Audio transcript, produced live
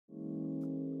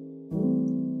Good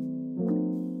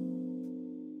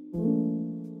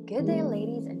day,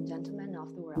 ladies and gentlemen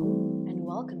of the world, and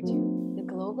welcome to the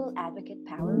Global Advocate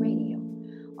Power Radio,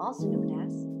 also known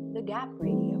as the GAP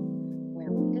Radio,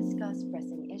 where we discuss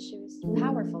pressing issues,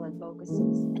 powerful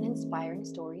advocacies, and inspiring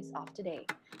stories of today.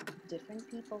 Different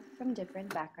people from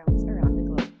different backgrounds around the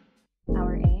globe.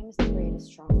 Our aim is to create a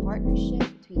strong partnership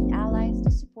between allies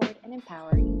to support and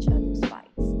empower each other's fights.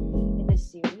 In this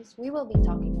series, we will be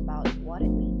talking about what it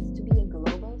means to be a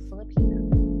global Filipino.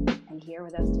 And here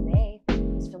with us today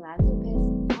is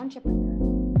philanthropist,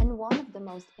 entrepreneur, and one of the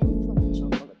most influential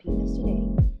Filipinos today,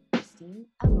 Christine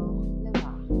Amour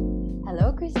Levar.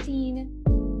 Hello, Christine.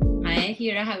 Hi,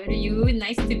 Hira. How are you?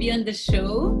 Nice to be on the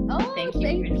show. Oh, thank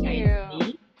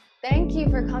you. Thank you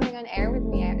for coming on air with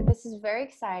me. This is very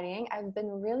exciting. I've been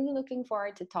really looking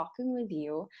forward to talking with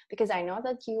you because I know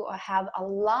that you have a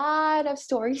lot of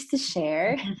stories to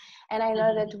share. And I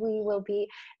know that we will be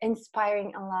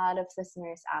inspiring a lot of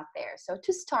listeners out there. So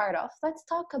to start off, let's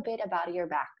talk a bit about your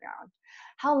background.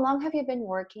 How long have you been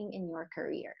working in your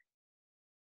career?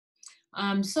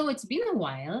 So it's been a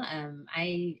while.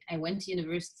 I went to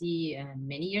university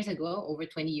many years ago, over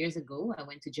 20 years ago. I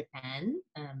went to Japan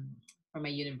for my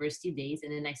university days,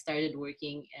 and then I started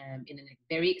working in a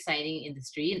very exciting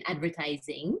industry in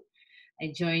advertising.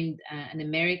 I joined an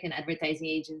American advertising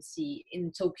agency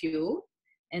in Tokyo.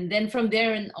 And then from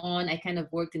there and on, I kind of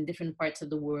worked in different parts of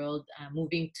the world,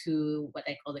 moving to what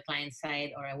I call the client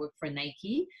side, or I work for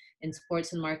Nike in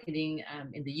sports and marketing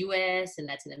in the US and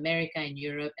Latin America and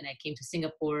Europe. And I came to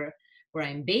Singapore, where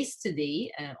I'm based today,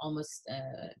 almost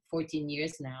 14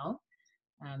 years now.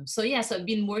 So I've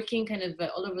been working kind of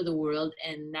all over the world,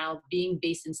 and now being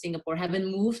based in Singapore, haven't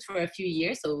moved for a few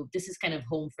years. So this is kind of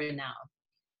home for now.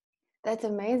 That's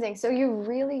amazing. So you've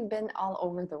really been all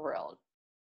over the world.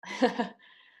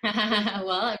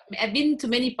 Well, I've been to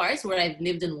many parts where I've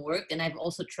lived and worked, and I've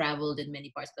also traveled in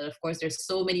many parts. But of course, there's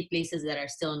so many places that are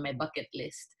still on my bucket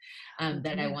list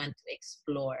that I want to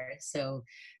explore. So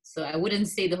I wouldn't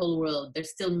say the whole world.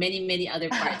 There's still many other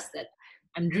parts that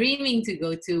I'm dreaming to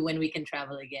go to when we can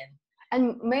travel again.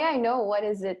 And may I know, what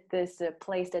is it, this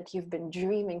place that you've been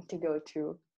dreaming to go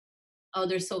to? Oh,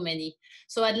 there's so many.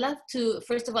 So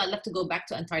first of all, I'd love to go back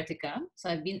to Antarctica. So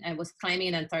I was climbing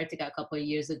in Antarctica a couple of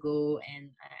years ago, and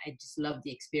I just love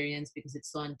the experience because it's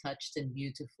so untouched and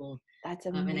beautiful. That's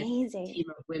amazing. And I have a team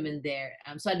of women there.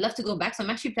 So I'd love to go back. So I'm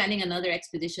actually planning another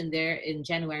expedition there in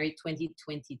January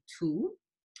 2022.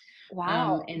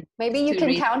 Wow. And maybe you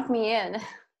can count me in.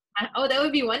 Oh, that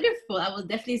would be wonderful. I will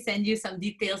definitely send you some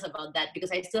details about that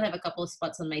because I still have a couple of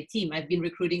spots on my team. I've been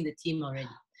recruiting the team already.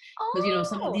 Because,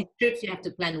 some of these trips you have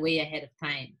to plan way ahead of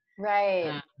time.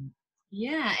 Right.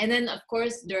 And then, of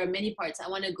course, there are many parts. I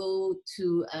want to go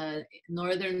to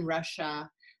northern Russia.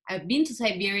 I've been to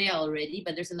Siberia already,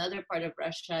 but there's another part of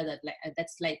Russia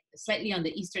that's slightly on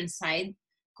the eastern side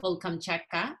called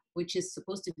Kamchatka, which is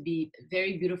supposed to be a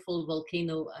very beautiful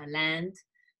volcano land.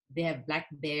 They have black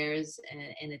bears,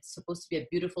 and it's supposed to be a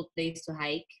beautiful place to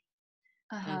hike.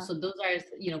 So those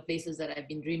are, places that I've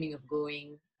been dreaming of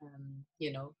going,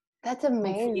 That's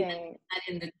amazing. Not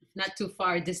in the not too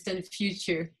far distant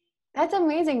future. That's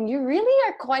amazing. You really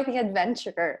are quite the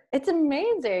adventurer. It's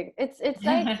amazing. It's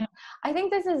like, I think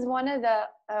this is one of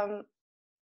the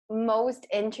most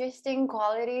interesting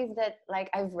qualities that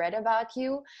I've read about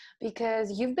you,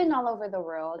 because you've been all over the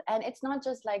world, and it's not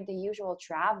just like the usual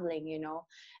traveling,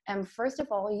 And first of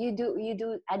all, you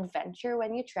do adventure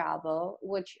when you travel,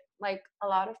 which a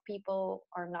lot of people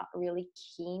are not really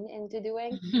keen into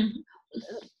doing.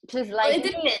 Just like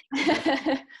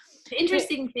The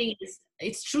interesting thing is,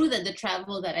 it's true that the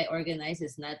travel that I organize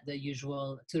is not the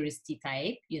usual touristy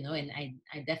type, and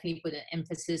I definitely put an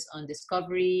emphasis on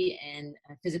discovery and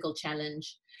physical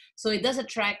challenge. So it does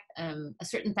attract a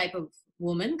certain type of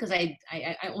woman, because I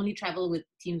only travel with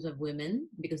teams of women,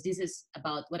 because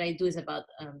what I do is about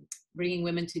bringing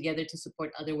women together to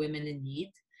support other women in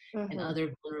need and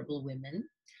other vulnerable women.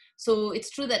 So it's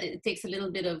true that it takes a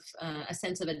little bit of a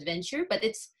sense of adventure, but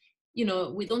it's,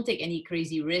 we don't take any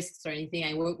crazy risks or anything.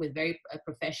 I work with very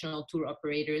professional tour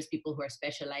operators, people who are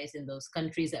specialized in those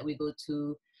countries that we go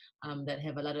to, that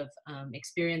have a lot of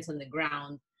experience on the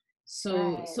ground.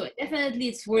 So definitely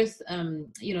it's worth,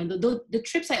 the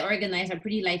trips I organize are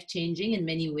pretty life-changing in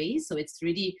many ways. So it's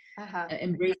really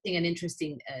embracing an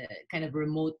interesting kind of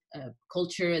remote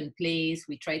culture and place.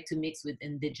 We try to mix with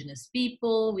indigenous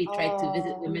people. We try to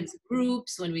visit women's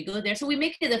groups when we go there. So we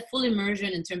make it a full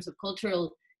immersion in terms of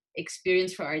cultural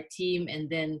experience for our team, and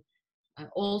then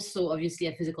also obviously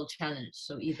a physical challenge.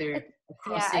 So either a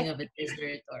crossing of a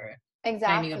desert or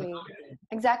climbing up a Exactly. mountain.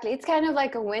 Exactly. It's kind of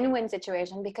like a win-win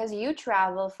situation because you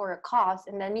travel for a cause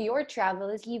and then your travel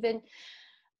is even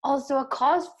also a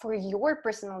cause for your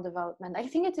personal development. I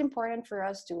think it's important for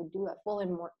us to do a full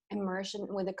immersion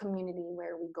with a community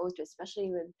where we go to, especially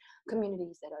with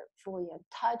communities that are fully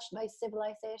untouched by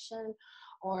civilization,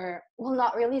 or well,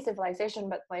 not really civilization,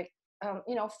 but like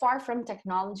far from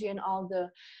technology and all the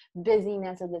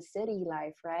busyness of the city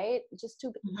life, right? Just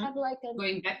to Mhm. have like an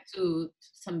Going back to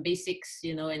some basics,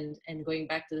 and going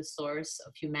back to the source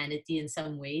of humanity in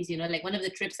some ways. Like one of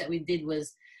the trips that we did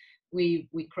was we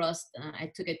crossed.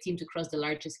 I took a team to cross the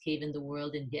largest cave in the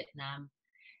world in Vietnam,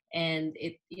 and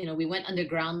we went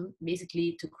underground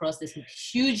basically to cross this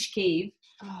huge cave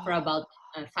for oh about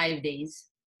 5 days.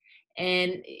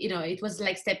 And it was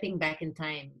like stepping back in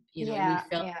time. We yeah,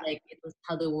 felt yeah. like it was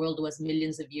how the world was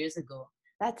millions of years ago.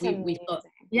 That's We thought,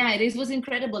 amazing. yeah, it was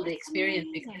incredible, the That's experience,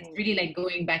 because it's amazing. really like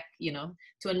going back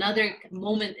to another Yeah.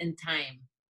 moment in time.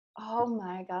 Oh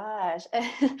my gosh.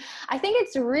 I think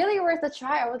it's really worth a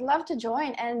try. I would love to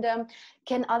join. And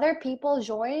can other people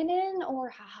join in,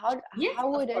 or Yes, how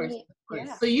of would course, any? of course.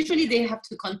 Yeah, So usually they have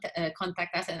to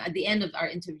contact us, and at the end of our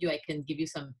interview I can give you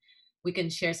some we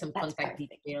can share some that's contact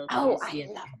perfect. details, Oh, I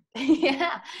obviously. love.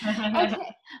 Yeah.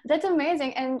 Okay, that's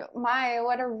amazing. And my,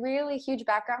 what a really huge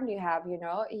background you have.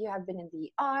 You have been in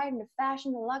the art, and the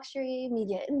fashion, the luxury,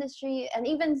 media industry, and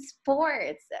even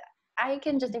sports. I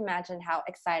can just imagine how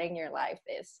exciting your life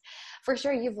is. For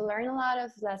sure, you've learned a lot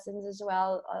of lessons as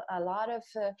well, a lot of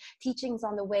teachings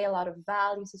on the way, a lot of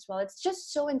values as well. It's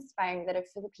just so inspiring that a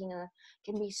Filipina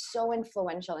can be so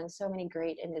influential in so many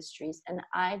great industries, and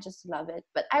I just love it.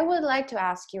 But I would like to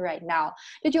ask you right now,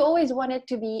 did you always want it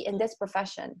to be in this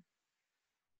profession?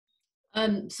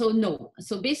 So no.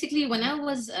 So basically, when I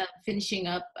was finishing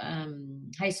up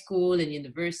high school and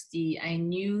university, I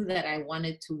knew that I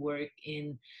wanted to work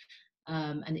in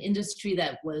an industry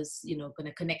that was, going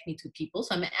to connect me to people.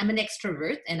 So I'm an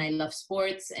extrovert and I love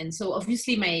sports, and so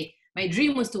obviously my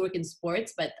dream was to work in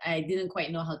sports, but I didn't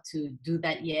quite know how to do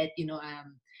that yet.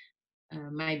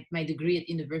 My degree at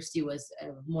university was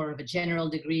more of a general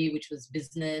degree, which was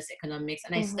business economics,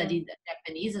 and I Mm-hmm. studied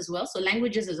Japanese as well. So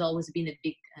languages has always been a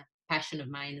big passion of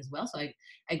mine as well. So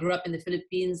I grew up in the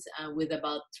Philippines with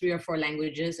about 3 or 4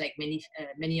 languages, like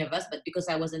many of us. But because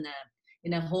I was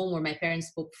in a home where my parents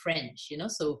spoke French,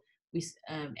 so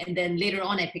and then later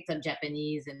on I picked up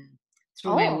Japanese, and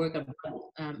through my Oh, work abroad,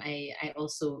 I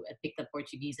also picked up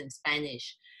Portuguese and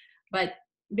Spanish. But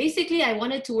basically I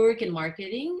wanted to work in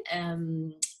marketing,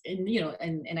 and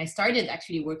I started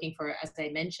actually working for, as I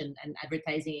mentioned, an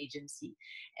advertising agency.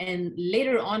 And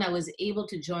later on I was able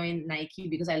to join Nike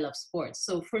because I love sports.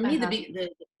 So for me, uh-huh. the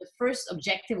first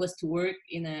objective was to work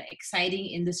in an exciting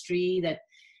industry that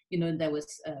was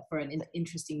for an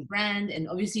interesting brand. And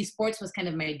obviously sports was kind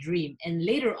of my dream, and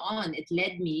later on it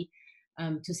led me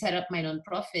to set up my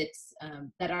nonprofits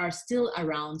that are still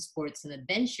around sports and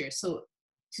adventure. So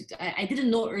I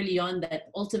didn't know early on that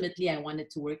ultimately I wanted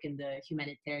to work in the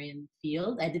humanitarian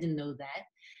field. I didn't know that.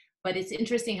 But it's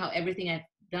interesting how everything I've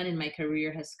done in my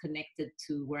career has connected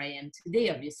to where I am today,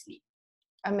 obviously.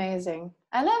 Amazing.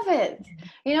 I love it.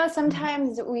 Mhm.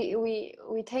 Sometimes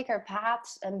we take our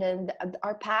paths, and then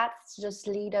our paths just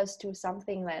lead us to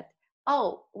something that,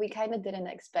 oh, we kind of didn't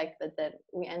expect, but then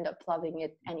we end up loving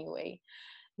it anyway.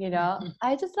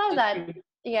 I just love So that. true.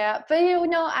 Yeah, but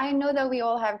I know that we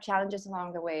all have challenges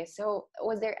along the way. So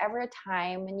was there ever a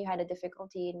time when you had a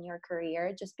difficulty in your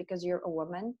career just because you're a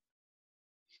woman?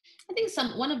 I think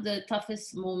one of the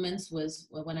toughest moments was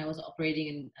when I was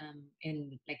operating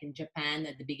in Japan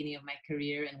at the beginning of my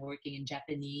career and working in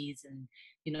Japanese. And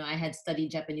I had studied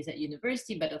Japanese at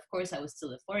university, but of course I was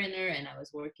still a foreigner, and I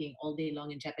was working all day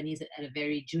long in Japanese at a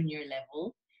very junior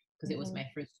level because it was Hmm. my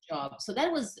first job. So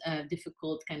that was a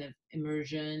difficult kind of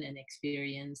immersion and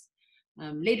experience.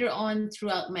 Later on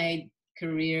throughout my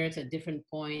career, at different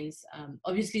points,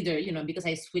 obviously there, because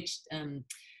I switched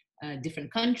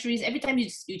different countries. Every time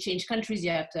you change countries, you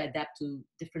have to adapt to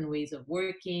different ways of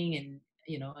working.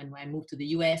 And when I moved to the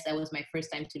US, that was my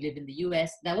first time to live in the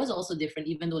US. That was also different,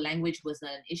 even though language was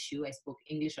not an issue. I spoke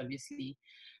English, obviously.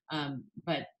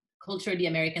 But culturally,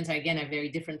 Americans are very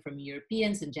different from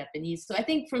Europeans and Japanese. So I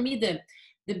think for me, the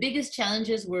biggest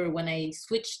challenges were when I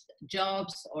switched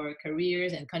jobs or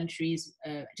careers and countries,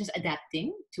 just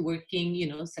adapting to working,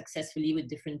 successfully with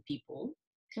different people,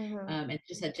 Hmm. and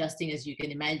just adjusting, as you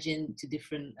can imagine, to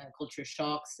different culture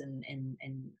shocks and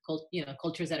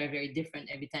cultures that are very different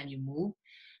every time you move.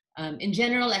 In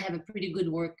general, I have a pretty good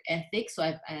work ethic, so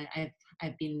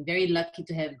I've been very lucky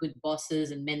to have good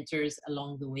bosses and mentors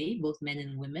along the way, both men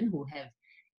and women, who have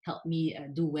helped me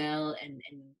do well and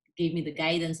gave me the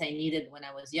guidance I needed when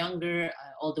I was younger,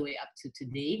 all the way up to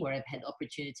today, where I've had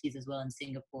opportunities as well in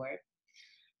Singapore.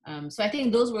 So I think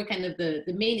those were kind of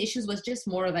the main issues, was just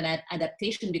more of an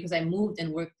adaptation, because I moved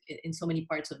and worked in so many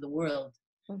parts of the world.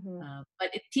 Mm-hmm. But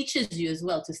it teaches you as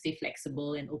well to stay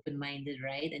flexible and open-minded,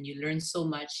 right? And you learn so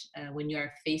much when you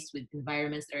are faced with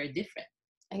environments that are different.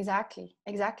 Exactly,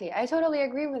 exactly. I totally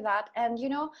agree with that. And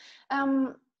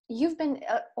you've been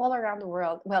all around the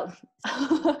world. Well,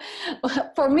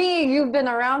 for me, you've been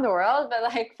around the world, but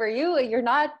like for you, you're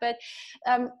not. But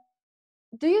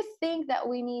do you think that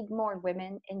we need more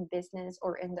women in business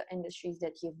or in the industries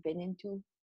that you've been into?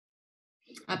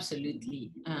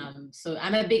 Absolutely. So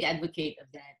I'm a big advocate of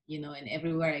that, and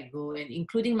everywhere I go, and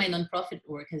including my nonprofit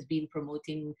work, has been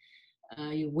promoting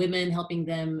women, helping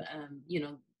them,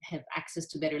 have access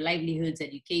to better livelihoods,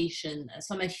 education.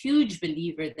 So I'm a huge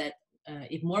believer that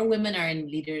if more women are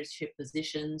in leadership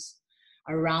positions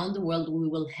around the world, we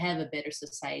will have a better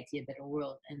society, a better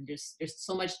world. And there's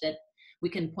so much that we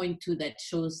can point to that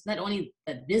shows not only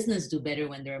that business do better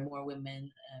when there are more women,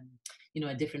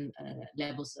 at different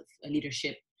levels of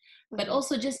leadership, but Mm-hmm.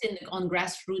 also just on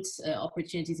grassroots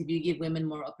opportunities. If you give women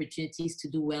more opportunities to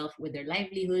do well with their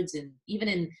livelihoods, and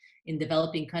even in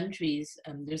developing countries,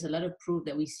 there's a lot of proof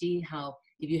that we see how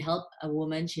if you help a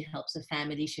woman, she helps a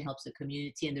family, she helps a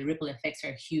community, and the ripple effects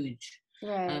are huge.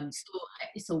 Right.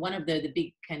 So one of the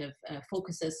big kind of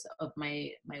focuses of my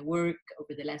work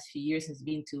over the last few years has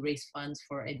been to raise funds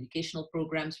for educational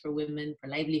programs for women, for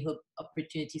livelihood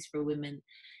opportunities for women.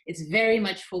 It's very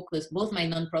much focused. Both my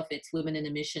nonprofits, Women in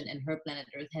a Mission and Her Planet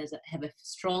Earth, have a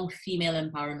strong female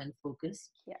empowerment focus,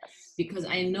 Yes. because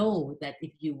I know that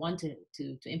if you want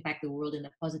to impact the world in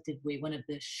a positive way, one of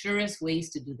the surest ways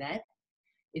to do that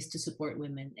is to support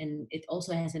women. And it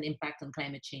also has an impact on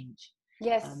climate change.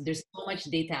 Yes. There's so much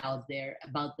data out there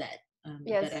about that, that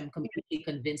Yes. I'm completely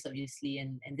convinced, obviously.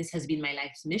 And this has been my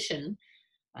life's mission,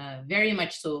 very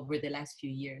much so over the last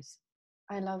few years.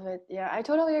 I love it. Yeah, I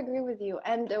totally agree with you.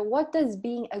 And what does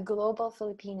being a global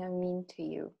Filipino mean to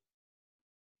you?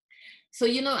 So,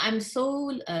 I'm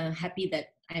so happy that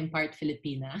I'm part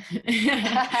Filipina.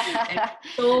 I'm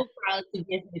so proud to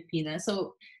be a Filipina.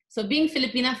 So being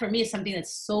Filipina for me is something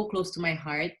that's so close to my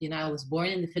heart. I was born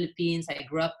in the Philippines. I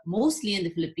grew up mostly in the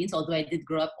Philippines, although I did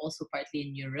grow up also partly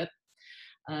in Europe.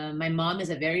 My mom is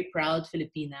a very proud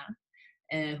Filipina,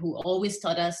 who always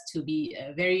taught us to be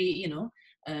very,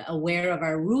 aware of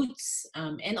our roots.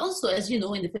 And also, as you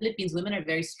know, in the Philippines, women are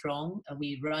very strong.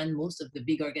 We run most of the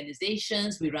big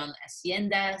organizations. We run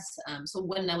haciendas. So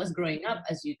when I was growing up,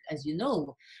 as you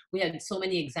know, we had so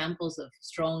many examples of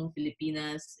strong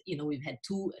Filipinas. We've had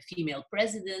 2 female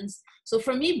presidents. So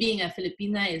for me, being a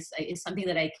Filipina is something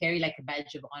that I carry like a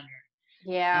badge of honor.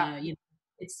 Yeah.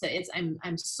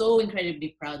 I'm so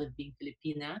incredibly proud of being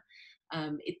Filipina.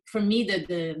 For me,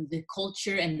 the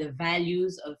culture and the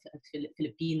values of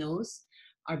Filipinos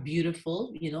are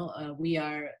beautiful. We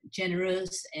are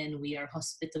generous, and we are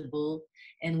hospitable,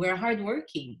 and we're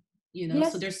hardworking. So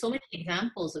Yes. there's so many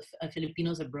examples of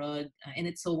Filipinos abroad, and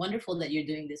it's so wonderful that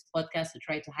you're doing this podcast to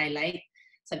try to highlight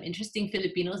some interesting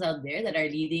Filipinos out there that are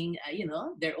leading,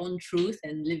 their own truth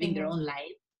and living their Mm-hmm. own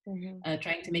life, Mm-hmm.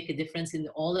 trying to make a difference in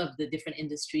all of the different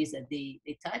industries that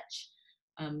they touch.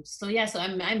 So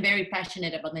I'm very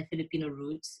passionate about my Filipino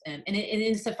roots, and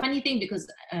it's a funny thing because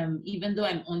even though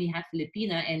I'm only half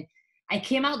Filipina, and I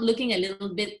came out looking a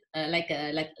little bit like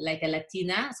a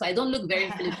Latina, so I don't look very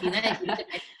Filipina. If you look at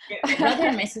my brother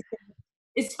and my sister,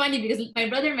 it's funny because my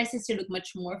brother and my sister look much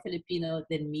more Filipino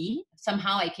than me.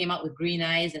 Somehow I came out with green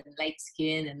eyes and light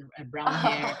skin and brown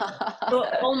hair. So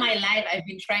all my life I've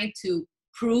been trying to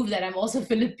prove that I'm also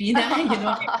Filipina.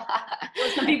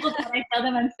 Some people, when I tell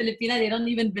them I'm Filipina, they don't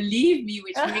even believe me,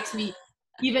 which makes me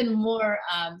even more,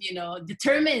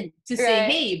 determined to say,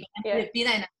 Right. "Hey, but I'm Yes.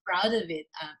 Filipina and I'm proud of it."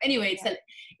 Anyway, Yeah.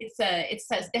 it's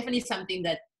definitely something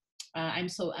that I'm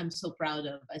so proud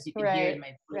of, as you can hear in Right.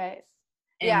 my voice. Right.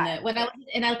 And Yeah.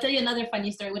 and I'll tell you another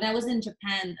funny story. When I was in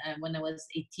Japan, when I was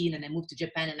 18, and I moved to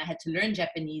Japan, and I had to learn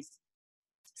Japanese.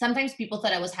 Sometimes people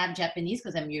thought I was half Japanese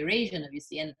because I'm Eurasian,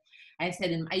 obviously. And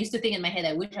I used to think in my head,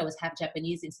 I wish I was half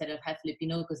Japanese instead of half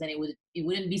Filipino, because then it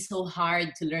wouldn't be so hard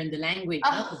to learn the language,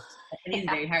 because Japanese is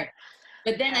Yeah. very hard.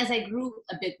 But then Yeah. as I grew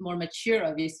a bit more mature,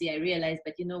 obviously, I realized,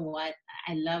 but you know what?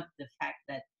 I love the fact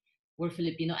that we're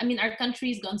Filipino. I mean, our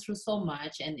country's gone through so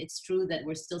much, and it's true that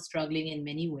we're still struggling in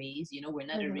many ways. We're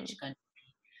not a Mm-hmm. rich country.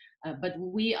 But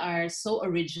we are so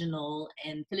original,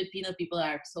 and Filipino people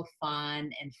are so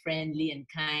fun and friendly and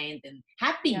kind and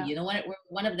happy. Yeah. We're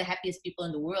one of the happiest people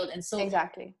in the world. And so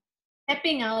Exactly.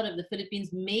 stepping out of the Philippines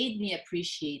made me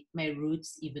appreciate my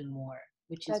roots even more.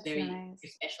 which is That's very, nice.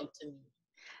 very special to me.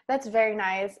 That's very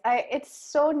nice.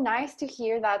 It's so nice to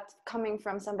hear that coming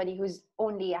from somebody who's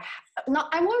only not,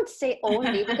 I won't say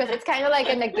only because it's kind of like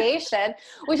a negation,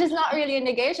 which is not really a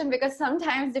negation, because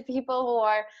sometimes the people who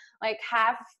are like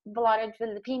half-blooded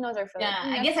Filipinos or Yeah, I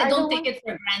Filipinas guess I are the don't take ones. it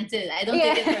for granted. I don't take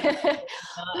Yeah. it for granted.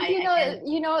 But I can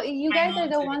you hang guys are on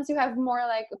the to it. ones who have more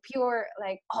like pure,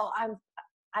 like, oh,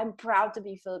 I'm proud to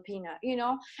be Filipina.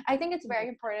 I think it's very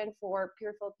important for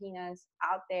pure Filipinas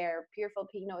out there, pure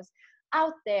Filipinos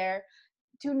out there,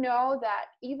 to know that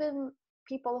even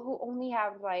people who only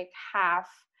have like half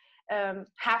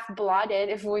blooded,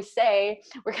 if we say,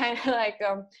 we're kind of like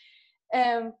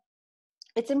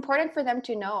it's important for them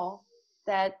to know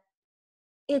that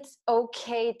it's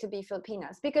okay to be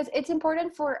Filipinas, because it's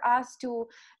important for us to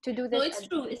do No, this. it's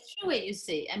true. It's true what you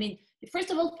say. I mean,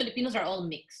 first of all, Filipinos are all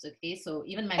mixed. Okay, so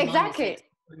even my mom is Exactly. mixed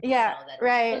Yeah, and all that.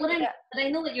 right. Yeah. But I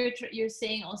know what you're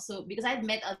saying also, because I've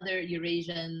met other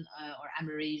Eurasian or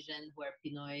Amerasian who are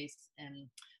Pinoys and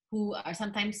who are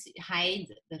sometimes hide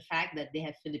the fact that they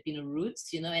have Filipino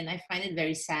roots, and I find it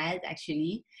very sad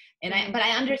actually. And but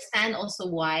I understand also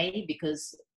why,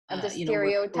 because Of the we're a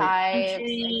stereotypes.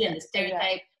 country and the Exactly.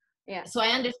 stereotype. Yeah. So I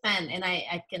understand, and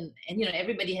I can, and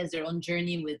everybody has their own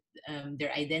journey with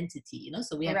their identity,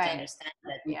 so we have to Right. understand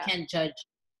that we Yeah. can't judge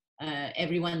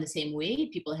everyone the same way.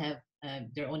 People have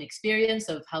their own experience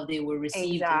of how they were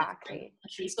received in a different Exactly.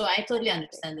 country, so I totally Exactly.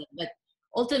 understand it. But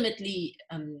ultimately,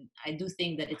 I do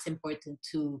think that it's important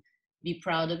to be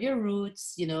proud of your roots,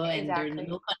 and Exactly.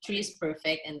 no country is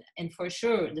perfect, and for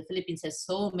sure the Philippines has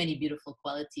so many beautiful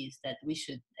qualities that we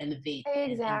should elevate and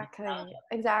be proud Exactly. of.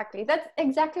 Exactly. That's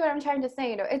exactly what I'm trying to say.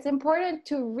 It's important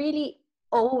to really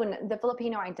own the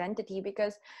Filipino identity,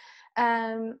 because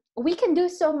we can do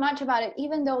so much about it,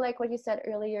 even though, like what you said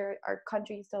earlier, our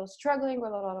country is still struggling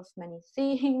with a lot of many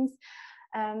things.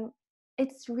 Um,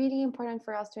 it's really important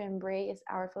for us to embrace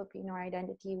our Filipino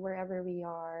identity wherever we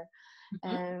are.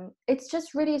 It's just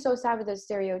really so sad with the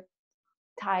stereotypical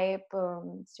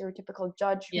Yeah,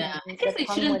 judgments I guess that we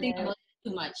come shouldn't with think it. about it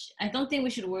too much. I don't think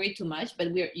we should worry too much, but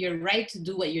you're right to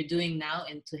do what you're doing now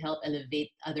and to help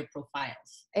elevate other profiles.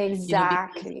 Because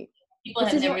Exactly. people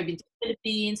This have is never what. been to the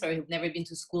Philippines or have never been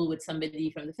to school with somebody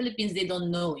from the Philippines. They don't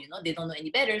know, they don't know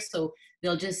any better. So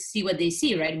they'll just see what they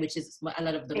see, right? Which is a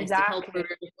lot of domestic helpers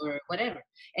Exactly. or whatever.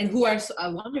 And who are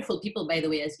wonderful people, by the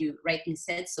way, as you rightly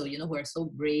said. So, who are so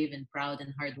brave and proud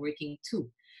and hardworking too.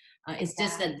 It's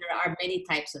just that Exactly. there are many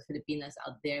types of Filipinas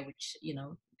out there, which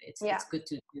Yeah. it's good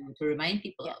to remind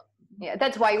people Yeah. of. Yeah,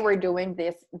 that's why we're doing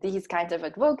these kinds of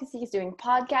advocacies, doing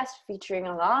podcasts featuring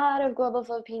a lot of global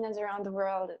Filipinos around the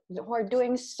world who are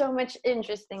doing so much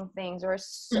interesting things, or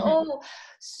so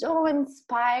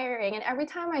inspiring. And every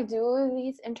time I do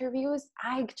these interviews,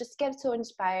 I just get so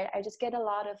inspired. I just get a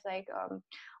lot of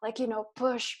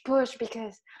push,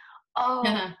 because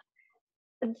oh,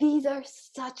 these are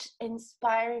such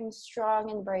inspiring,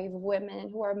 strong, and brave women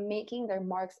who are making their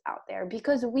marks out there,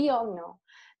 because we all know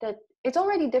that it's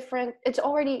already different. It's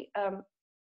already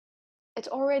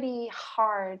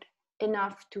hard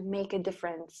enough to make a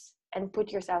difference and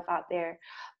put yourself out there.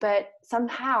 But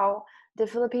somehow the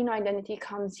Filipino identity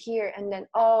comes here, and then,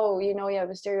 you have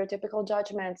a stereotypical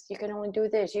judgments. You can only do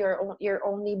this. You're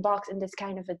only boxed in this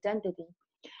kind of identity.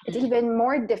 It's even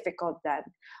more difficult then.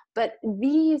 But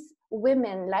these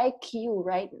women like you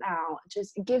right now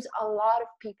just gives a lot of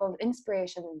people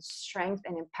inspiration and strength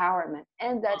and empowerment.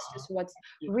 And that's just what's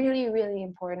really, really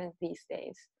important these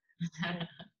days.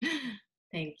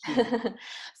 Thank you.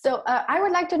 So I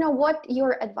would like to know what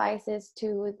your advice is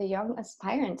to the young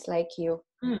aspirants like you.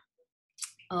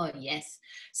 Oh, yes.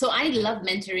 So I love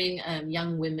mentoring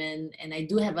young women, and I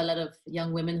do have a lot of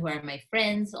young women who are my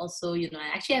friends also. I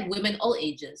actually have women all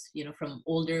ages, from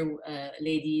older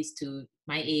ladies to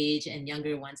my age and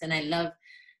younger ones. And I love,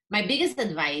 my biggest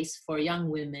advice for young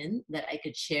women that I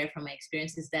could share from my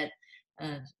experience is that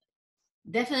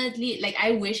definitely, like,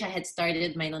 I wish I had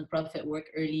started my nonprofit work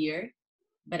earlier,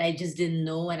 but I just didn't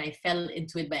know, and I fell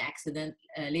into it by accident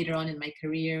later on in my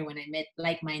career when I met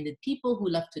like-minded people who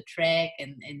love to trek,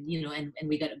 and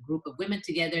we got a group of women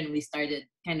together, and we started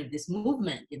kind of this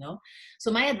movement.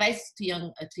 So my advice to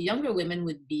younger women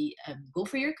would be, go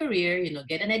for your career,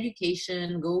 get an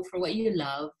education, go for what you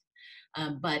love.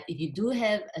 But if you do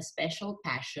have a special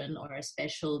passion or a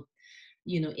special,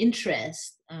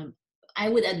 interest, I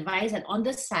would advise that on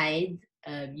the side,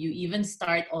 you even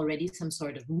start already some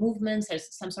sort of movements or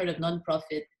some sort of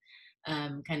nonprofit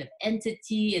kind of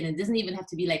entity, and it doesn't even have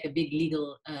to be like a big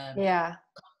legal Yeah.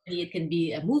 company. It can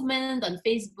be a movement on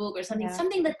Facebook or something, Yeah.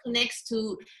 something that connects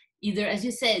to either, as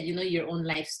you said, your own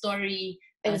life story,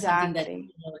 something that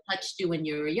Exactly. touched you when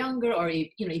you were younger, or if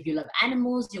if you love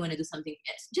animals, you want to do something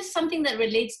just something that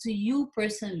relates to you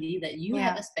personally, that you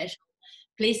have Yeah. a special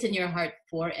place in your heart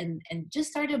for, and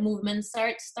just start a movement,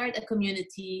 start a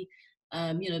community,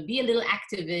 be a little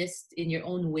activist in your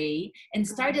own way, and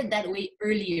start Mhm. it that way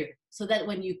earlier, so that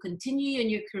when you continue in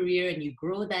your career and you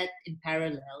grow that in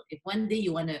parallel, if one day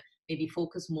you want to maybe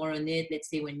focus more on it, let's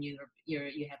say when you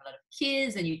have a lot of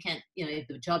kids and you can't, if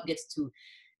the job gets too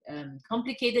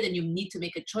complicated and you need to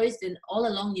make a choice, then all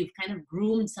along you've kind of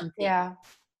groomed something Yeah,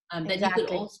 that you could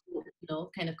exactly. also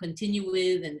kind of continue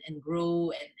with and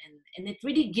grow, and it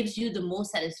really gives you the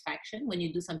most satisfaction when you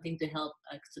do something to help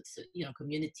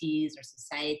communities or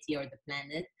society or the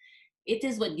planet. It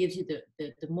is what gives you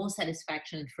the most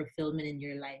satisfaction and fulfillment in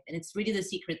your life, and it's really the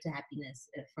secret to happiness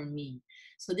for me.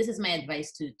 So this is my advice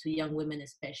to young women,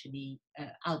 especially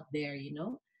out there.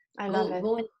 I love Go it.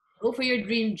 go and go for your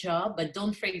dream job, but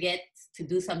don't forget to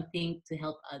do something to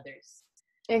help others.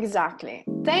 Exactly.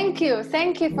 Thank you.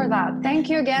 Thank you for that. Thank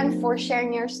you again for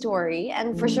sharing your story.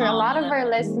 And for sure, a lot of Oh, our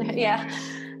listeners, yeah,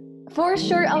 for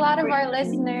sure, a lot of our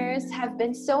listeners have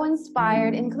been so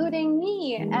inspired, including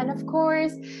me. And of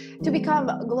course, to become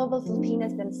global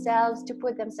Filipinas themselves, to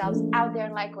put themselves out there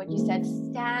and, like what you said,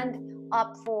 stand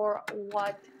up for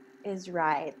what is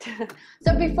right.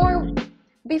 So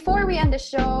before we end the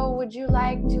show, would you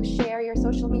like to share your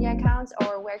social media accounts,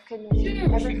 or where can we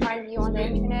ever find you on the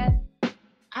sure. internet?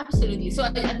 Absolutely. So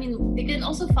I mean, they can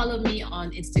also follow me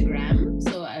on Instagram.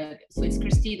 So it's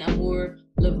Christine Amour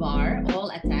Levar, all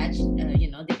attached. They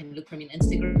can look for me on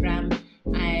Instagram.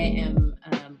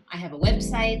 I have a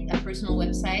website, a personal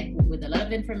website with a lot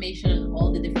of information on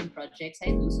all the different projects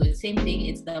I do. So it's same thing.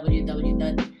 It's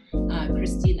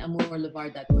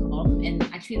www.christineamourlevar.com. And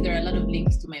actually, there are a lot of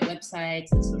links to my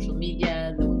websites and social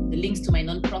media. The links to my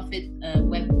nonprofit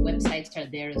websites are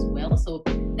there as well. So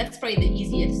that's probably the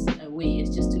easiest way, is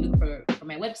just to look for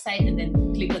my website and then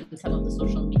click on some of the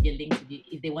social media links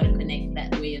if they want to connect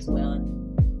that way as well.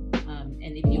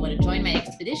 And if you want to join my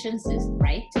expeditions, just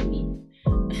write to me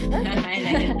and I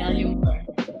can tell you more.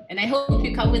 And I hope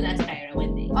you come with us, Kyra,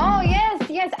 one day. Oh, yes,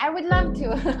 I would love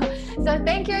to. So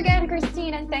thank you again,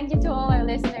 Christine, and thank you to all our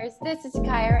listeners. This is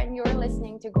Kyra, and you're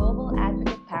listening to Global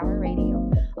Advocate Power Radio,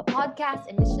 a podcast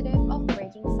initiative of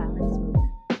Breaking Silence Movement.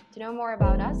 To know more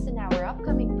about us and our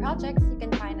upcoming projects, you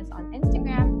can find us on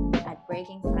Instagram at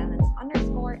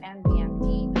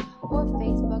BreakingSilence_MVMT or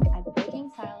Facebook at Breaking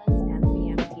Silence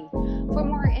MVMT. For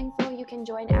more info, you can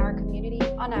join our community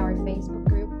on our Facebook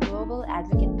group, Global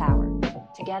Advocate Power.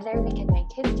 Together, we can make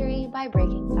history by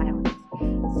breaking silence.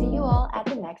 See you all at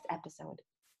the next episode.